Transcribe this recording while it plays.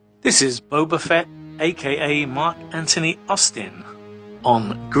This is Boba Fett, aka Mark Anthony Austin,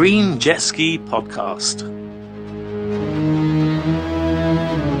 on Green Jet Ski Podcast.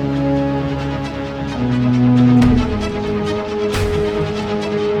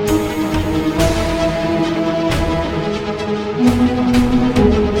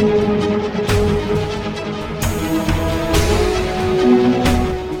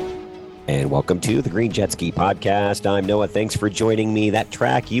 Welcome to the Green Jet Ski Podcast. I'm Noah. Thanks for joining me. That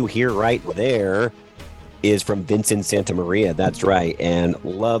track you hear right there is from Vincent Santamaria. That's right. And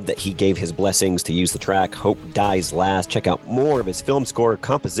love that he gave his blessings to use the track Hope Dies Last. Check out more of his film score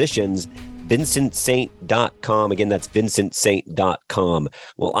compositions, vincentsaint.com. Again, that's vincentsaint.com.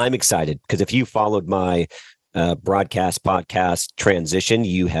 Well, I'm excited because if you followed my broadcast podcast transition,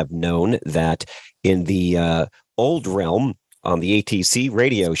 you have known that in the old realm, on the ATC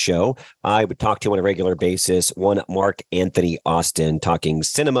radio show, I would talk to on a regular basis one Mark Anthony Austin, talking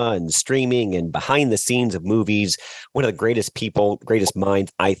cinema and streaming and behind the scenes of movies. One of the greatest people, greatest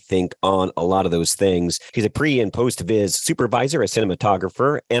minds, I think, on a lot of those things. He's a pre and post-viz supervisor, a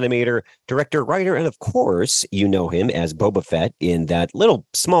cinematographer, animator, director, writer, and of course, you know him as Boba Fett in that little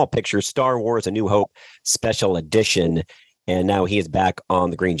small picture, Star Wars: A New Hope special edition. And now he is back on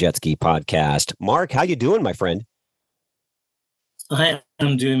the Green Jet Ski Podcast. Mark, how you doing, my friend? I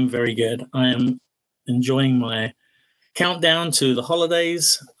am doing very good. I am enjoying my countdown to the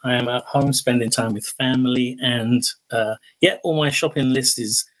holidays. I am at home spending time with family, and all my shopping list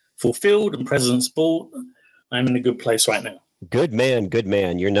is fulfilled and presents bought. I'm in a good place right now. Good man, good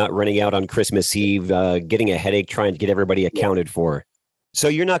man. You're not running out on Christmas Eve, getting a headache trying to get everybody accounted for. So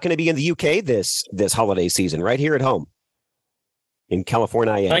you're not going to be in the UK this holiday season, right here at home in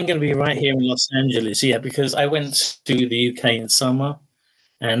California. I'm going to be right here in Los Angeles, because I went to the UK in summer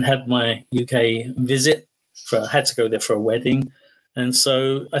and had my UK visit. I had to go there for a wedding. And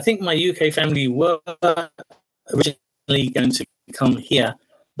so I think my UK family were originally going to come here,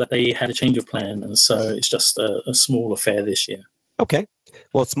 but they had a change of plan. And so it's just a small affair this year. Okay.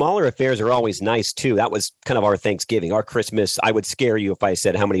 Well, smaller affairs are always nice, too. That was kind of our Thanksgiving. Our Christmas, I would scare you if I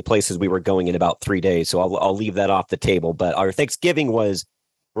said how many places we were going in about 3 days. So I'll leave that off the table. But our Thanksgiving was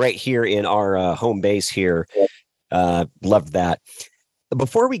right here in our home base here. Loved that.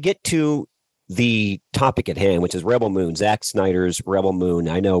 Before we get to the topic at hand, which is Rebel Moon, Zack Snyder's Rebel Moon.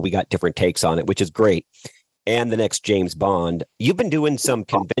 I know we got different takes on it, which is great. And the next James Bond. You've been doing some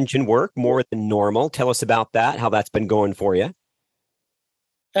convention work more than normal. Tell us about that, how that's been going for you.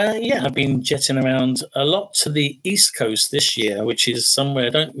 I've been jetting around a lot to the East Coast this year, which is somewhere I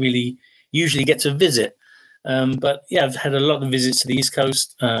don't really usually get to visit. But I've had a lot of visits to the East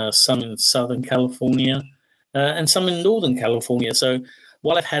Coast, some in Southern California, and some in Northern California. So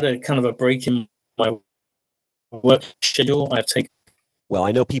while I've had a kind of a break in my work schedule, I've taken. Well,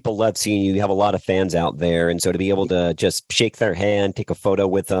 I know people love seeing you. You have a lot of fans out there. And so to be able to just shake their hand, take a photo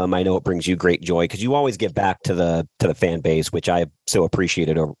with them, I know it brings you great joy because you always give back to the fan base, which I have so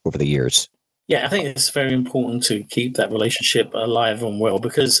appreciated over the years. Yeah, I think it's very important to keep that relationship alive and well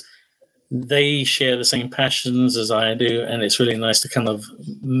because they share the same passions as I do. And it's really nice to kind of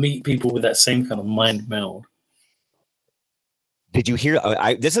meet people with that same kind of mind meld. Did you hear?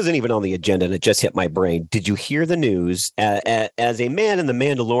 This isn't even on the agenda, and it just hit my brain. Did you hear the news? As a man in the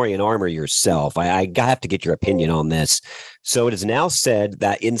Mandalorian armor yourself, I have to get your opinion on this. So it is now said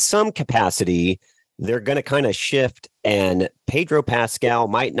that in some capacity, they're going to kind of shift, and Pedro Pascal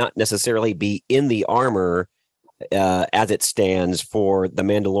might not necessarily be in the armor as it stands for the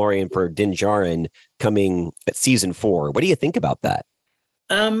Mandalorian for Din Djarin coming at season 4. What do you think about that?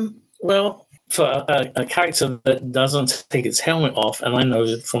 Well. For a character that doesn't take its helmet off, and I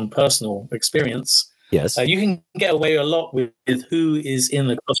know from personal experience, yes, you can get away a lot with who is in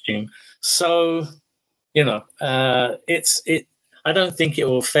the costume. So, I don't think it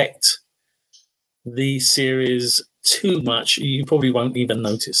will affect the series too much. You probably won't even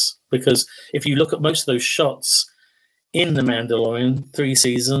notice because if you look at most of those shots in The Mandalorian, 3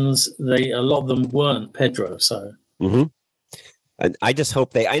 seasons, a lot of them weren't Pedro. So. Mm-hmm. And I just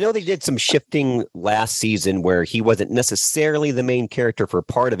hope I know they did some shifting last season where he wasn't necessarily the main character for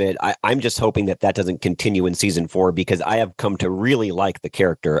part of it. I'm just hoping that doesn't continue in season 4 because I have come to really like the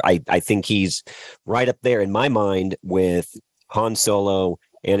character. I think he's right up there in my mind with Han Solo,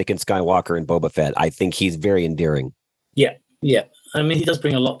 Anakin Skywalker, and Boba Fett. I think he's very endearing. Yeah. I mean, he does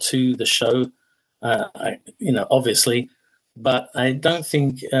bring a lot to the show, obviously, but I don't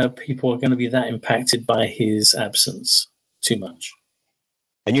think people are going to be that impacted by his absence too much.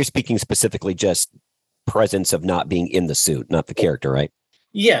 And you're speaking specifically just presence of not being in the suit, not the character, right?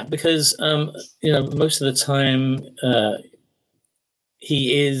 Yeah, because most of the time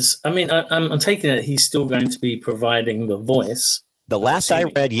he is. I mean, I'm taking it he's still going to be providing the voice. The last I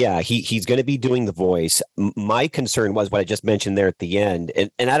read, yeah, he's going to be doing the voice. My concern was what I just mentioned there at the end,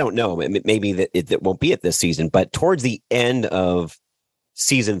 and I don't know, maybe that it won't be at this season, but towards the end of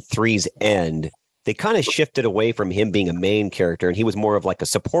season 3's end, they kind of shifted away from him being a main character, and he was more of like a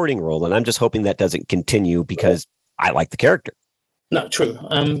supporting role. And I'm just hoping that doesn't continue because I like the character. No, true.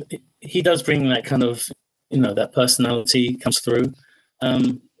 He does bring that kind of, that personality comes through.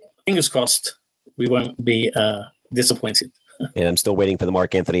 Fingers crossed, we won't be disappointed. And I'm still waiting for the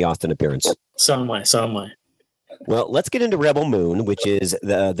Mark Anthony Austin appearance. So am I. Well, let's get into Rebel Moon, which is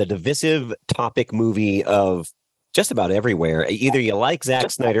the divisive topic movie of just about everywhere. Either you like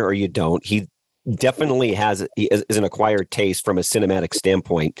Zack Snyder or you don't. He definitely is an acquired taste from a cinematic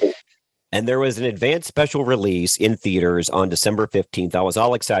standpoint. And there was an advanced special release in theaters on December 15th. I was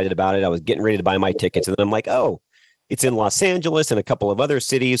all excited about it. I was getting ready to buy my tickets. And then I'm like, oh, it's in Los Angeles and a couple of other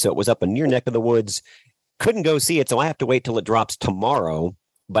cities. So it was up in your neck of the woods. Couldn't go see it, so I have to wait till it drops tomorrow.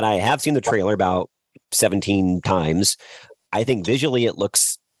 But I have seen the trailer about 17 times. I think visually it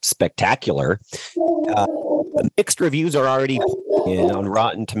looks spectacular. Mixed reviews are already in on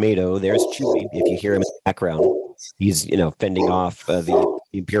Rotten Tomato. There's Chewie, if you hear him in the background. He's, fending off the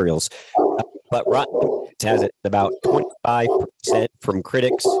Imperials. But Rotten has it about 25% from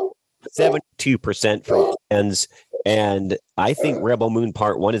critics, 72% from fans. And I think Rebel Moon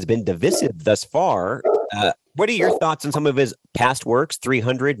Part 1 has been divisive thus far. What are your thoughts on some of his past works?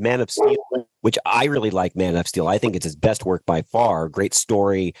 300, Man of Steel, which I really like Man of Steel. I think it's his best work by far. Great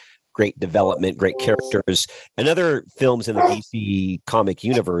story, great development, great characters, and other films in the DC comic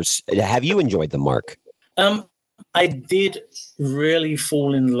universe. Have you enjoyed them, Mark? I did really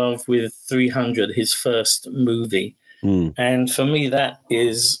fall in love with 300, his first movie. And for me, that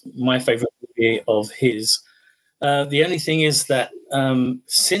is my favorite movie of his. The only thing is that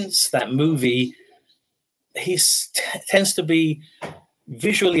since that movie, he tends to be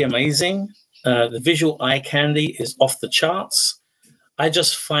visually amazing. The visual eye candy is off the charts. I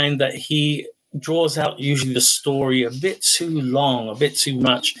just find that he draws out usually the story a bit too long, a bit too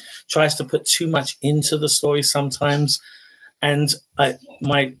much, tries to put too much into the story sometimes. And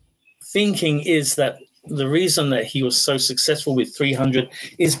my thinking is that the reason that he was so successful with 300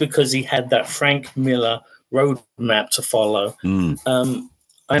 is because he had that Frank Miller roadmap to follow.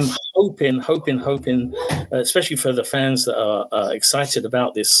 I'm hoping, especially for the fans that are excited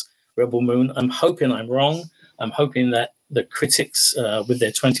about this Rebel Moon, I'm hoping I'm wrong. I'm hoping that the critics with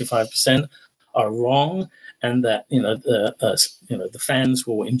their 25% are wrong, and that the fans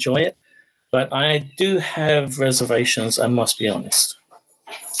will enjoy it. But I do have reservations. I must be honest.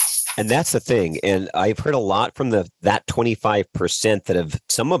 And that's the thing. And I've heard a lot from that 25% that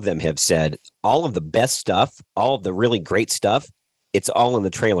some of them have said all of the best stuff, all of the really great stuff, it's all in the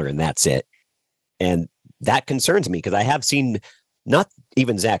trailer and that's it. And that concerns me because I have seen not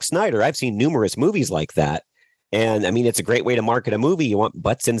even Zack Snyder. I've seen numerous movies like that. And I mean, it's a great way to market a movie. You want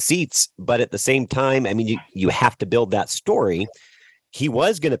butts in seats, but at the same time, I mean, you have to build that story. He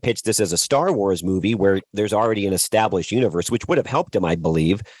was going to pitch this as a Star Wars movie where there's already an established universe, which would have helped him, I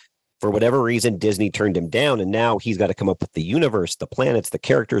believe. For whatever reason, Disney turned him down, and now he's got to come up with the universe, the planets, the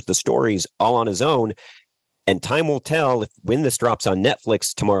characters, the stories, all on his own. And time will tell when this drops on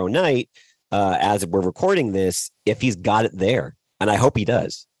Netflix tomorrow night, as we're recording this, if he's got it there. And I hope he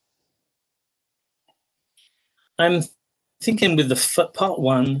does. I'm thinking with the part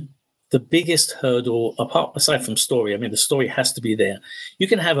one, the biggest hurdle, aside from story, I mean, the story has to be there. You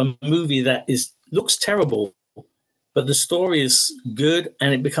can have a movie that looks terrible, but the story is good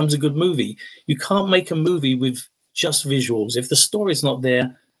and it becomes a good movie. You can't make a movie with just visuals. If the story is not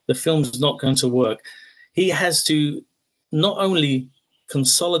there, the film's not going to work. He has to not only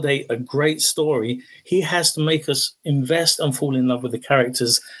consolidate a great story, he has to make us invest and fall in love with the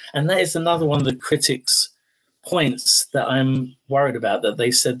characters. And that is another one of the critics' points that I'm worried about, that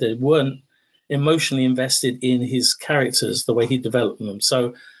they said they weren't emotionally invested in his characters the way he developed them.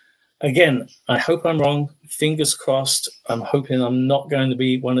 So again, I hope I'm wrong. Fingers crossed. I'm hoping I'm not going to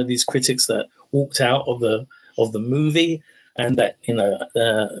be one of these critics that walked out of the movie, and that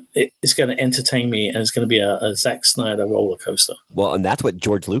it's going to entertain me, and it's going to be a Zack Snyder roller coaster. Well, and that's what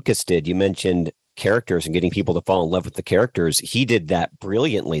George Lucas did. You mentioned characters and getting people to fall in love with the characters. He did that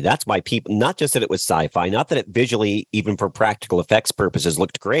brilliantly. That's why people, not just that it was sci-fi, not that it visually, even for practical effects purposes,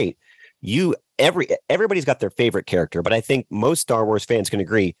 looked great. Everybody's got their favorite character, but I think most Star Wars fans can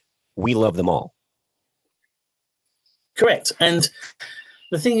agree we love them all. Correct. And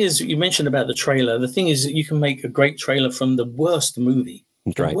the thing is, you mentioned about the trailer. The thing is that you can make a great trailer from the worst movie.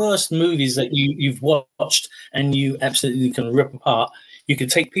 That's right. The worst movies that you've watched and you absolutely can rip apart. you can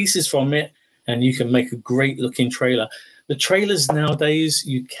take pieces from it and you can make a great looking trailer. The trailers nowadays,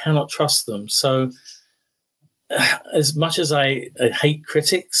 you cannot trust them. So as much as I hate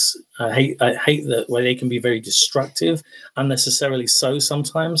critics, I hate that way they can be very destructive, unnecessarily so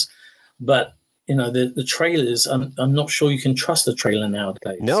sometimes. But the trailers, I'm not sure you can trust a trailer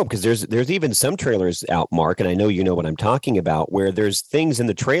nowadays. No, because there's even some trailers out, Mark, and I know you know what I'm talking about, where there's things in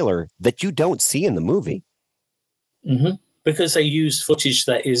the trailer that you don't see in the movie. Mm-hmm. Because they use footage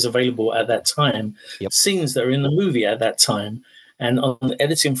that is available at that time, scenes that are in the movie at that time. And on the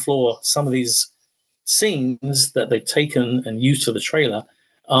editing floor, some of these scenes that they've taken and used for the trailer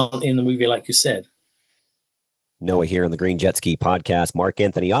aren't in the movie, like you said. Noah here on the Green Jet Ski podcast. Mark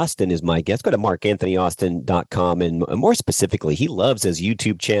Anthony Austin is my guest. Go to markanthonyaustin.com. And more specifically, he loves his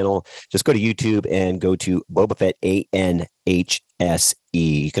YouTube channel. Just go to YouTube and go to Boba Fett ANHSE.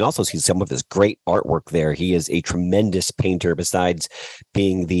 You can also see some of his great artwork there. He is a tremendous painter, besides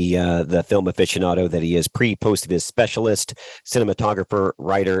being the film aficionado that he is, post-vis specialist, cinematographer,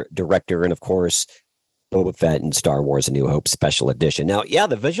 writer, director, and of course, Boba Fett and Star Wars A New Hope Special Edition. Now, yeah,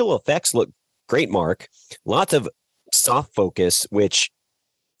 the visual effects look great, Mark. Lots of soft focus, which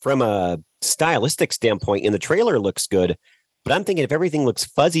from a stylistic standpoint in the trailer looks good. But I'm thinking if everything looks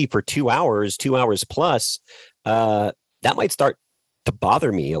fuzzy for 2 hours plus, that might start to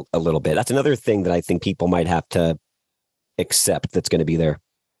bother me a little bit. That's another thing that I think people might have to accept that's going to be there.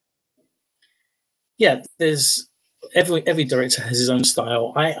 Yeah, there's every director has his own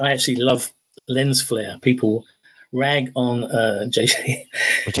style. I actually love lens flare. People rag on J.J.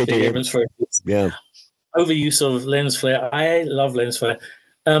 Abrams for overuse of lens flare. I love lens flare.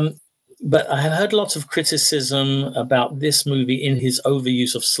 But I have heard lots of criticism about this movie in his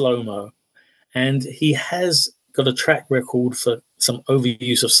overuse of slow-mo. And he has got a track record for some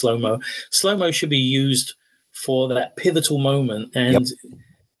overuse of slow-mo. Slow-mo should be used for that pivotal moment. And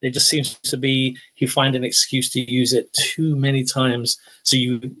it just seems to be he find an excuse to use it too many times. So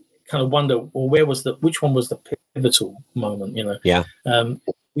you kind of wonder, well, which one was the pivotal moment?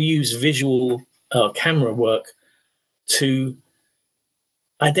 We use visual camera work to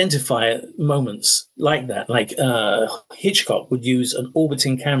identify moments like that. Like Hitchcock would use an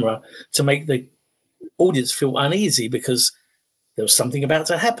orbiting camera to make the audience feel uneasy because there was something about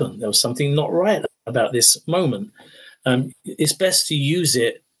to happen. There was something not right about this moment. It's best to use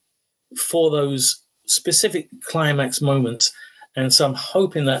it for those specific climax moments. And so I'm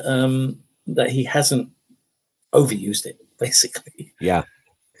hoping that that he hasn't overused it, basically. Yeah.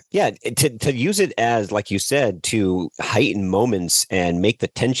 Yeah, to use it as, like you said, to heighten moments and make the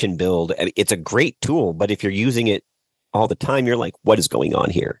tension build, it's a great tool. But if you're using it all the time, you're like, what is going on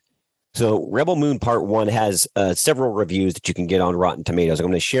here? So Rebel Moon Part 1 has several reviews that you can get on Rotten Tomatoes. I'm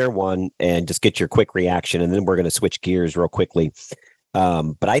going to share one and just get your quick reaction, and then we're going to switch gears real quickly.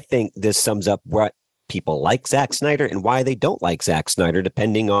 But I think this sums up what people like Zack Snyder and why they don't like Zack Snyder,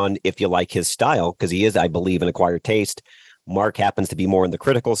 depending on if you like his style, because he is, I believe, an acquired taste. Mark happens to be more on the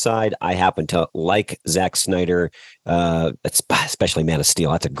critical side. I happen to like Zack Snyder, especially Man of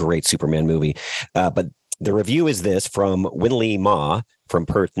Steel. That's a great Superman movie. But the review is this from Winley Ma from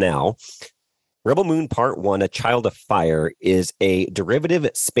Perth Now. Rebel Moon Part 1, A Child of Fire, is a derivative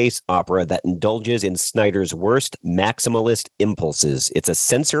space opera that indulges in Snyder's worst maximalist impulses. It's a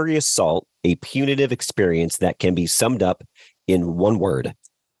sensory assault, a punitive experience that can be summed up in one word: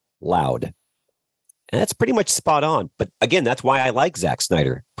 loud. And that's pretty much spot on. But again, that's why I like Zack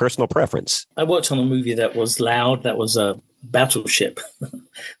Snyder. Personal preference. I worked on a movie that was loud. That was a Battleship.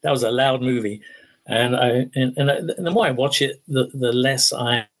 That was a loud movie. And the more I watch it, the less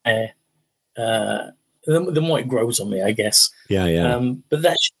the more it grows on me, I guess. Yeah. But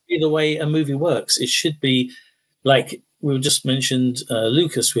that should be the way a movie works. It should be like we just mentioned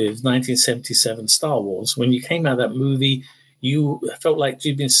Lucas with 1977 Star Wars. When you came out of that movie, you felt like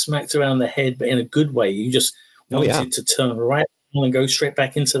you'd been smacked around the head, but in a good way. You just wanted to turn right and go straight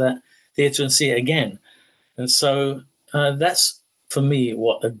back into that theater and see it again. And so that's, for me,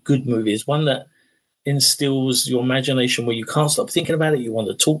 what a good movie is. One that instills your imagination where you can't stop thinking about it. You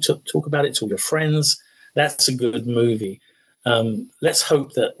want to talk about it to your friends. That's a good movie. Let's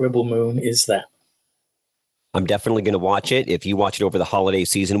hope that Rebel Moon is that. I'm definitely going to watch it. If you watch it over the holiday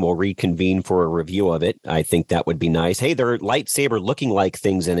season, we'll reconvene for a review of it. I think that would be nice. Hey, there are lightsaber looking like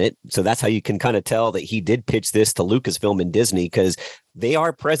things in it. So that's how you can kind of tell that he did pitch this to Lucasfilm and Disney, because they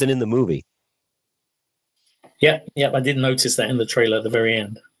are present in the movie. Yeah, I did notice that in the trailer at the very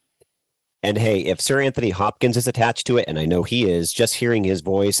end. And hey, if Sir Anthony Hopkins is attached to it, and I know he is, just hearing his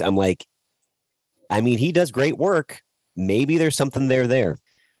voice, I'm like, I mean, he does great work. Maybe there's something there.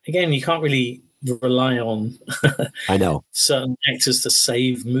 Again, you can't really rely on I know certain actors to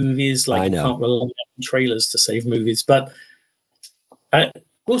save movies. Like I you know. can't rely on trailers to save movies. But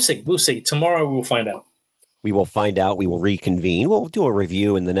we'll see. We'll see. Tomorrow we'll find out. We will find out. We will reconvene. We'll do a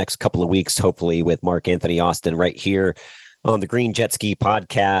review in the next couple of weeks, hopefully, with Mark Anthony Austin right here on the Green Jet Ski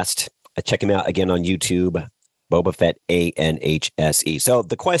podcast. Check him out again on YouTube, Boba Fett ANHSE. So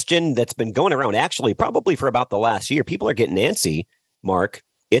the question that's been going around actually probably for about the last year, people are getting antsy, Mark.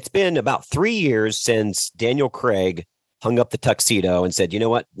 It's been about 3 years since Daniel Craig hung up the tuxedo and said, you know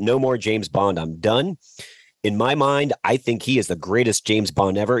what? No more James Bond. I'm done. In my mind, I think he is the greatest James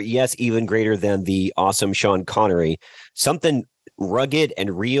Bond ever. Yes, even greater than the awesome Sean Connery. Something rugged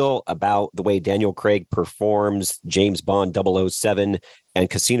and real about the way Daniel Craig performs James Bond 007 and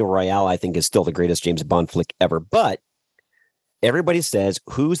Casino Royale, I think, is still the greatest James Bond flick ever. But everybody says,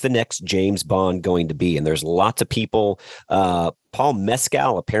 who's the next James Bond going to be? And there's lots of people. Paul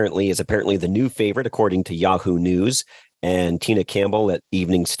Mescal is apparently the new favorite, according to Yahoo News, and Tina Campbell at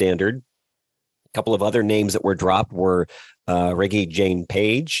Evening Standard. A couple of other names that were dropped were Regé-Jean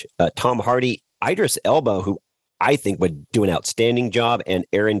Page, Tom Hardy, Idris Elba, who I think would do an outstanding job, and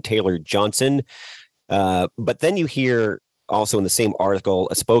Aaron Taylor Johnson. But then you hear also in the same article,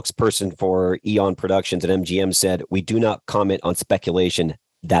 a spokesperson for Eon Productions at MGM said, "We do not comment on speculation.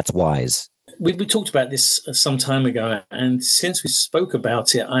 That's wise." We talked about this some time ago, and since we spoke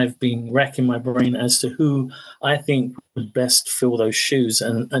about it, I've been racking my brain as to who I think would best fill those shoes,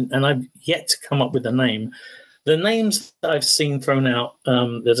 and I've yet to come up with a name. The names that I've seen thrown out,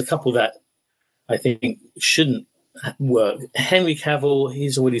 there's a couple that I think shouldn't work. Henry Cavill,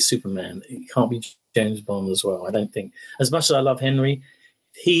 he's already Superman. He can't be James Bond as well, I don't think. As much as I love Henry,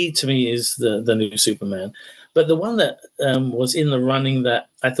 he, to me, is the new Superman. But the one that was in the running that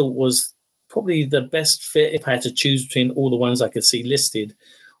I thought was probably the best fit, if I had to choose between all the ones I could see listed,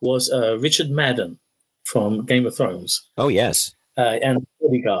 was Richard Madden from Game of Thrones. Oh, yes. And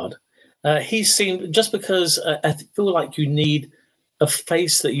Bodyguard. He seemed, just because I feel like you need a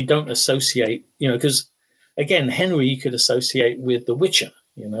face that you don't associate, because, again, Henry you could associate with The Witcher,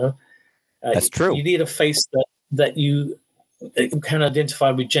 That's true. You need a face that you can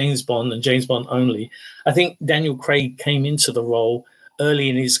identify with James Bond and James Bond only. I think Daniel Craig came into the role early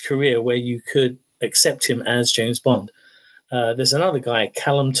in his career where you could accept him as James Bond. There's another guy,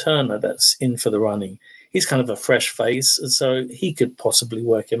 Callum Turner, that's in for the running. He's kind of a fresh face, so he could possibly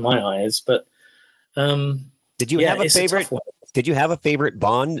work in my eyes. But did you have a favorite? Did you have a favorite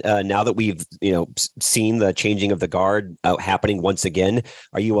Bond now that we've seen the changing of the guard happening once again?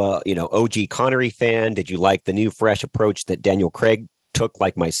 Are you a OG Connery fan? Did you like the new fresh approach that Daniel Craig took,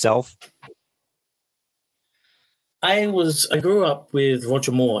 like myself? I grew up with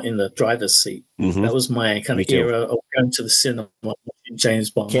Roger Moore in the driver's seat. Mm-hmm. That was my kind of era of going to the cinema watching James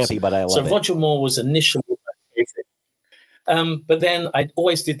Bond. Campy, but I love it. So Roger Moore was initially my favorite. But then I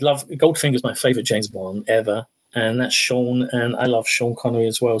always did love Goldfinger's my favorite James Bond ever, and that's Sean, and I love Sean Connery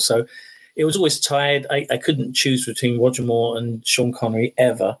as well. So it was always tied. I couldn't choose between Roger Moore and Sean Connery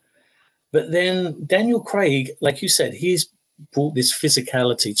ever. But then Daniel Craig, like you said, he's brought this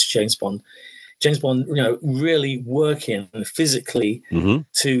physicality to James Bond. James Bond, really working physically mm-hmm.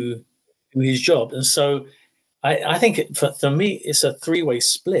 to do his job. And so I think for me, it's a three-way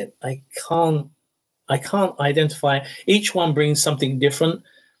split. I can't identify. Each one brings something different.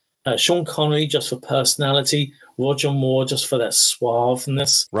 Sean Connery just for personality. Roger Moore just for that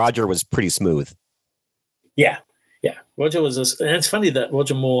suaveness. Roger was pretty smooth. Yeah. Roger was, and it's funny that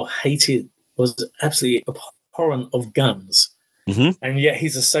Roger Moore was absolutely abhorrent of guns. Mm-hmm. And yet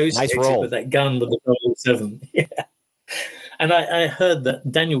he's associated with that gun with the 007. Yeah. And I heard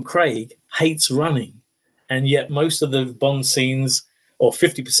that Daniel Craig hates running, and yet most of the Bond scenes, or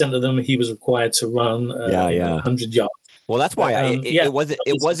 50% of them, he was required to run 100 yards. Well, that's why it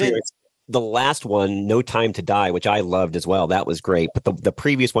wasn't the last one, No Time to Die, which I loved as well. That was great. But the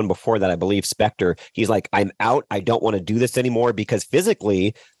previous one before that, I believe Spectre, he's like, I'm out. I don't want to do this anymore, because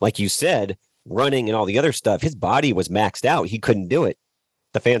physically, like you said, running and all the other stuff, his body was maxed out. He couldn't do it.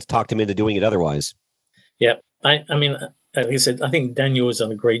 The fans talked him into doing it otherwise. Yeah. I mean, like I said, I think Daniel has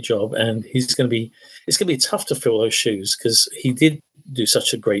done a great job, and it's going to be tough to fill those shoes because he did do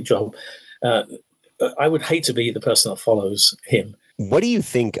such a great job. I would hate to be the person that follows him. What do you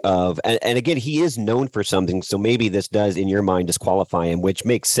think of, and again, he is known for something, so maybe this does, in your mind, disqualify him, which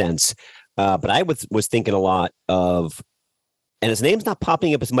makes sense. But I was thinking a lot of, and his name's not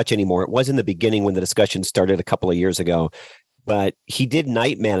popping up as much anymore. It was in the beginning when the discussion started a couple of years ago. But he did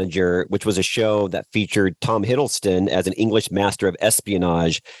Night Manager, which was a show that featured Tom Hiddleston as an English master of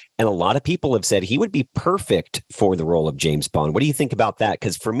espionage. And a lot of people have said he would be perfect for the role of James Bond. What do you think about that?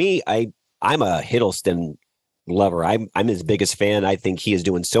 Because for me, I I'm a Hiddleston lover. I'm his biggest fan. I think he is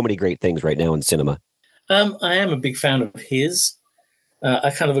doing so many great things right now in cinema. I am a big fan of his.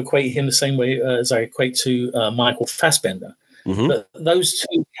 I kind of equate him the same way as I equate to Michael Fassbender. Mm-hmm. But those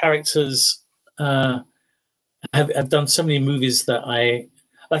two characters have done so many movies that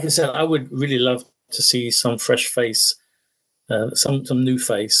like I said, I would really love to see some fresh face, some new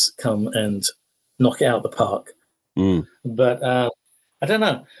face come and knock it out of the park. Mm. But I don't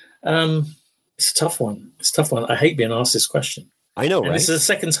know. It's a tough one. It's a tough one. I hate being asked this question. I know, and right? This is the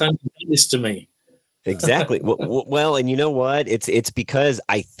second time you've done this to me. Exactly. Well, and you know what? It's because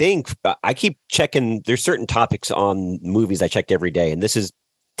I think I keep checking. There's certain topics on movies I check every day, and this is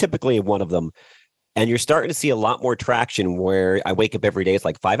typically one of them. And you're starting to see a lot more traction where I wake up every day. It's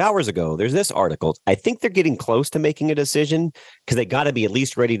like 5 hours ago. There's this article. I think they're getting close to making a decision because they got to be at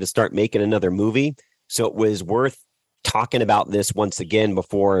least ready to start making another movie. So it was worth talking about this once again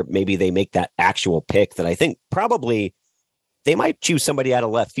before maybe they make that actual pick that I think probably they might choose somebody out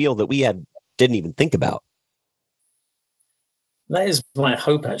of left field that we didn't even think about. That is my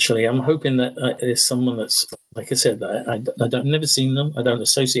hope, actually. I'm hoping that there's someone that's, like I said, I've never seen them. I don't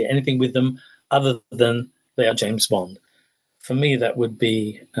associate anything with them other than they are James Bond. For me, that would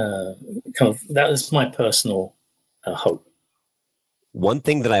be that is my personal hope. One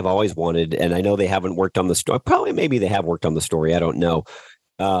thing that I've always wanted, and I know they haven't worked on the story, probably maybe they have worked on the story, I don't know.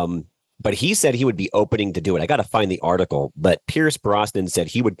 But he said he would be opening to do it. I got to find the article, but Pierce Brosnan said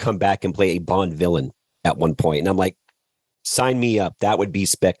he would come back and play a Bond villain at one point. And I'm like, sign me up. That would be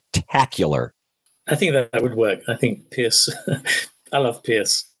spectacular. I think that would work. I think Pierce, I love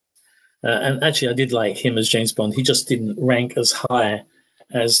Pierce. And actually, I did like him as James Bond. He just didn't rank as high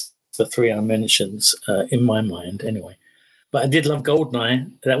as the three I mentioned in my mind anyway. But I did love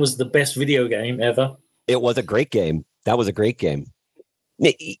GoldenEye. That was the best video game ever. It was a great game. That was a great game.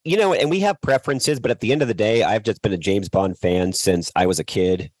 You know, and we have preferences, but at the end of the day, I've just been a James Bond fan since I was a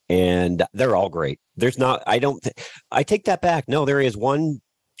kid, and they're all great. I take that back. No, there is one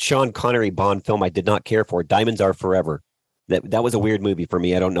Sean Connery Bond film I did not care for. Diamonds Are Forever. That was a weird movie for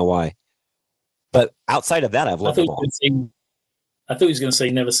me. I don't know why. But outside of that, I've loved them all. I thought he was going to say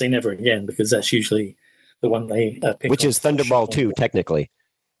Never Say Never Again, because that's usually the one they pick. Which is Thunderball 2, technically.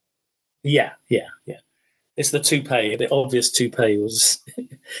 Yeah. It's the toupee. The obvious toupee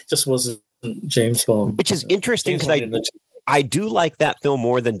just wasn't James Bond. Which is interesting because I do like that film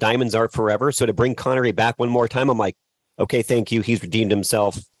more than Diamonds Are Forever. So to bring Connery back one more time, I'm like, okay, thank you. He's redeemed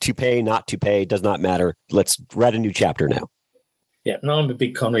himself. Toupee, not toupee, does not matter. Let's write a new chapter now. Yeah, no, I'm a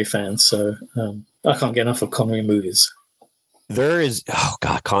big Connery fan, so I can't get enough of Connery movies.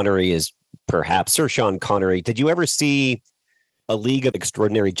 Connery is perhaps Sir Sean Connery. Did you ever see A League of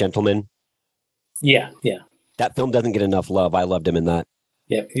Extraordinary Gentlemen? Yeah. That film doesn't get enough love. I loved him in that.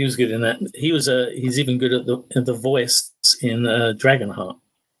 Yeah, he was good in that. He's even good at the voice in Dragonheart.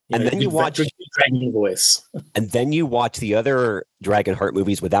 And then you watch Dragon voice. And then you watch the other Dragonheart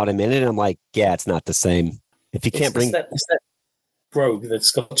movies without him in it, and I'm like, yeah, it's not the same. If you can't bring that brogue, that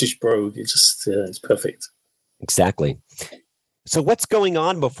Scottish brogue, it's perfect. Exactly. So what's going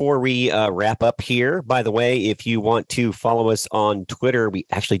on before we wrap up here? By the way, if you want to follow us on Twitter, we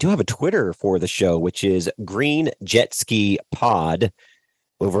actually do have a Twitter for the show, which is Green Jet Ski Pod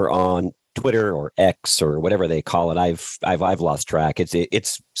over on Twitter or X or whatever they call it. I've lost track.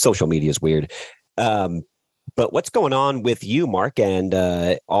 It's social media is weird. But what's going on with you, Mark, and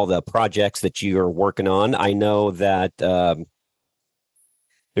all the projects that you are working on? I know that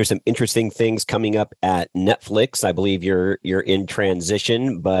there's some interesting things coming up at Netflix. I believe you're in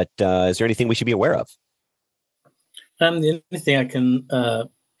transition, but is there anything we should be aware of? The only thing I can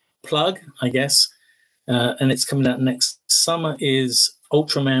plug, I guess, and it's coming out next summer, is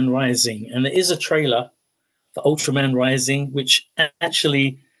Ultraman Rising. And there is a trailer for Ultraman Rising, which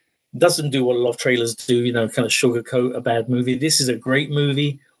actually doesn't do what a lot of trailers do, kind of sugarcoat a bad movie. This is a great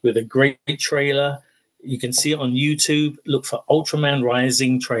movie with a great trailer. You can see it on YouTube. Look for Ultraman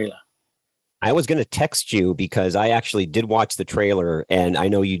Rising trailer. I was going to text you because I actually did watch the trailer, and I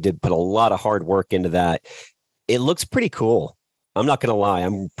know you did put a lot of hard work into that. It looks pretty cool. I'm not going to lie.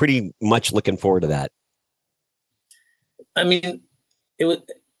 I'm pretty much looking forward to that. I mean,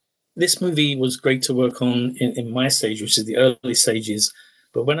 this movie was great to work on in my stage, which is the early stages.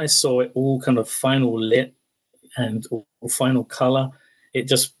 But when I saw it all kind of final lit and all final color, it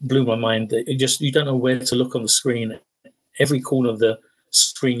just blew my mind. You don't know where to look on the screen. Every corner of the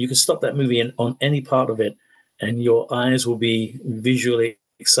screen, you can stop that movie on any part of it, and your eyes will be visually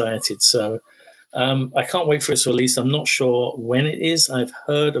excited. So I can't wait for its release. I'm not sure when it is. I've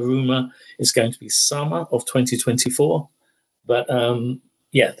heard a rumor it's going to be summer of 2024, but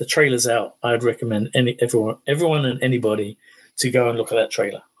yeah, the trailer's out. I'd recommend everyone and anybody to go and look at that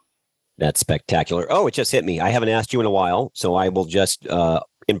trailer. That's spectacular. Oh, it just hit me. I haven't asked you in a while, so I will just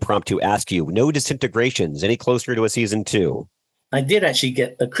impromptu ask you. No Disintegrations. Any closer to a season 2? I did actually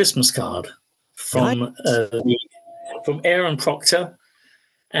get a Christmas card from Aaron Proctor,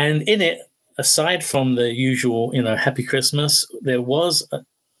 and in it, aside from the usual, Happy Christmas, there was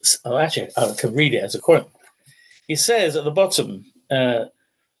actually, I could read it as a quote. He says at the bottom,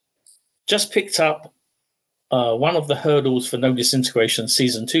 just picked up one of the hurdles for No Disintegration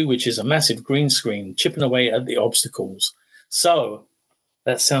Season 2, which is a massive green screen chipping away at the obstacles. So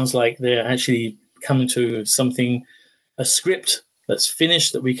that sounds like they're actually coming to a script that's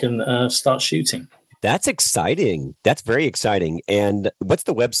finished that we can start shooting. That's exciting. That's very exciting. And what's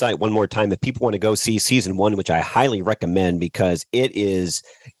the website one more time if people want to go see season 1, which I highly recommend because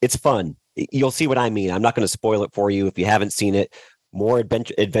it's fun. You'll see what I mean. I'm not going to spoil it for you if you haven't seen it. More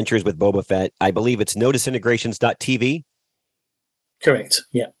adventures with Boba Fett. I believe it's nodisintegrations.tv. Correct.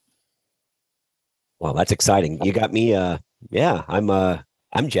 Yeah. Well, that's exciting. You got me. I'm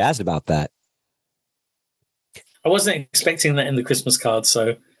jazzed about that. I wasn't expecting that in the Christmas card,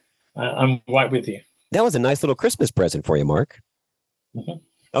 so I'm right with you. That was a nice little Christmas present for you, Mark. Mm-hmm.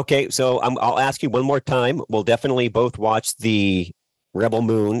 Okay, so I'll ask you one more time. We'll definitely both watch the Rebel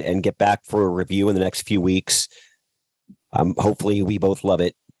Moon and get back for a review in the next few weeks. Hopefully we both love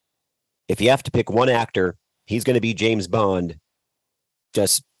it. If you have to pick one actor, he's going to be James Bond.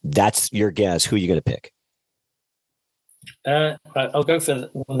 Just that's your guess. Who are you going to pick? I'll go for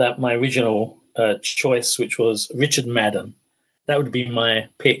that. My original choice, which was Richard Madden. That would be my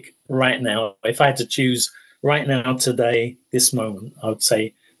pick right now. If I had to choose right now, today, this moment, I would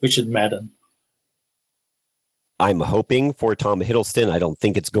say Richard Madden. I'm hoping for Tom Hiddleston. I don't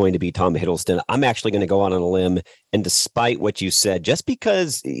think it's going to be Tom Hiddleston. I'm actually going to go out on a limb. And despite what you said, just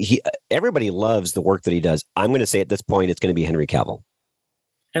because everybody loves the work that he does, I'm going to say at this point, it's going to be Henry Cavill.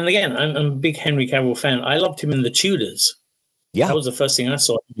 And again, I'm a big Henry Cavill fan. I loved him in The Tudors. Yeah. That was the first thing I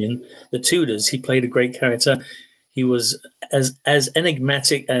saw him in. The Tudors. He played a great character. He was as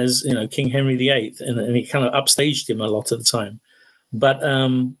enigmatic as, King Henry VIII, and he kind of upstaged him a lot of the time. But,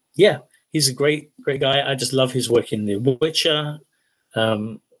 he's a great guy. I just love his work in The Witcher.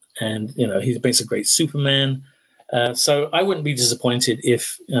 And, he makes a great Superman. So I wouldn't be disappointed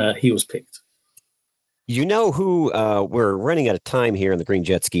if he was picked. You know who we're running out of time here in the Green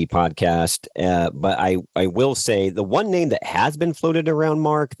Jet Ski podcast, but I will say the one name that has been floated around,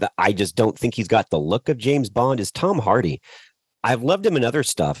 Mark, that I just don't think he's got the look of James Bond is Tom Hardy. I've loved him in other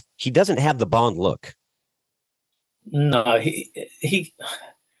stuff. He doesn't have the Bond look. No,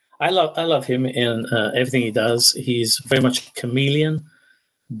 I love him in everything he does. He's very much a chameleon,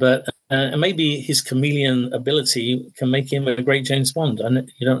 but maybe his chameleon ability can make him a great James Bond.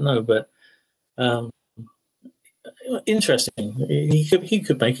 You don't know, but interesting. He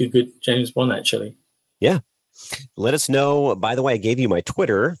could make a good James Bond, actually. Yeah. Let us know. By the way, I gave you my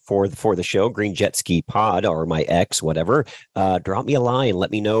Twitter for the show, Green Jet Ski Pod, or my X, whatever. Drop me a line.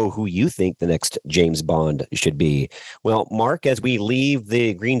 Let me know who you think the next James Bond should be. Well, Mark, as we leave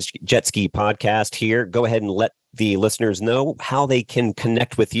the Green Jet Ski podcast here, go ahead and let the listeners know how they can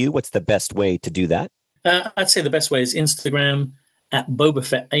connect with you. What's the best way to do that? I'd say the best way is Instagram at Boba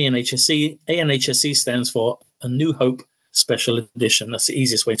Fett ANHSC. ANHSC stands for A New Hope Special Edition. That's the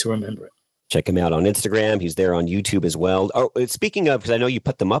easiest way to remember it. Check him out on Instagram. He's there on YouTube as well. Oh, speaking of, because I know you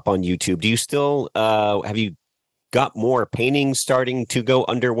put them up on YouTube, do you still, have you got more paintings starting to go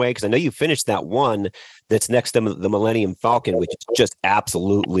underway? Because I know you finished that one that's next to the Millennium Falcon, which is just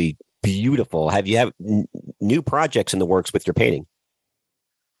absolutely beautiful. Have new projects in the works with your painting?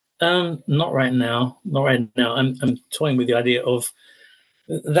 Not right now. I'm toying with the idea of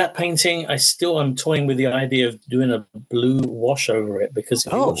that painting. I'm toying with the idea of doing a blue wash over it, because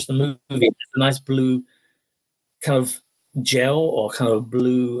if you watch the movie, there's a nice blue kind of gel or kind of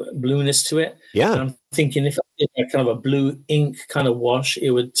blueness to it. Yeah. And I'm thinking if I did a kind of a blue ink kind of wash,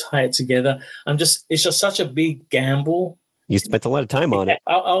 it would tie it together. It's just such a big gamble. You spent a lot of time on it.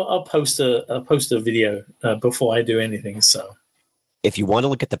 I'll post a video before I do anything. So if you want to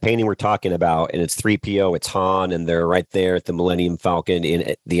look at the painting we're talking about, and it's 3PO, it's Han, and they're right there at the Millennium Falcon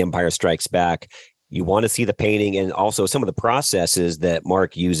in The Empire Strikes Back. You want to see the painting and also some of the processes that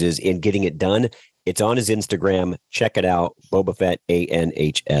Mark uses in getting it done. It's on his Instagram. Check it out. Boba Fett,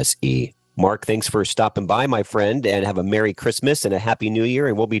 ANHSE. Mark, thanks for stopping by, my friend, and have a Merry Christmas and a Happy New Year.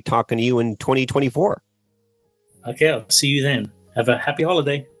 And we'll be talking to you in 2024. Okay, I'll see you then. Have a happy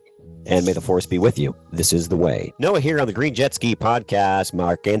holiday. And may the force be with you. This is The Way. Noah here on the Green Jet Ski Podcast,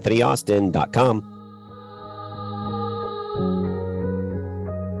 MarkAnthonyAustin.com.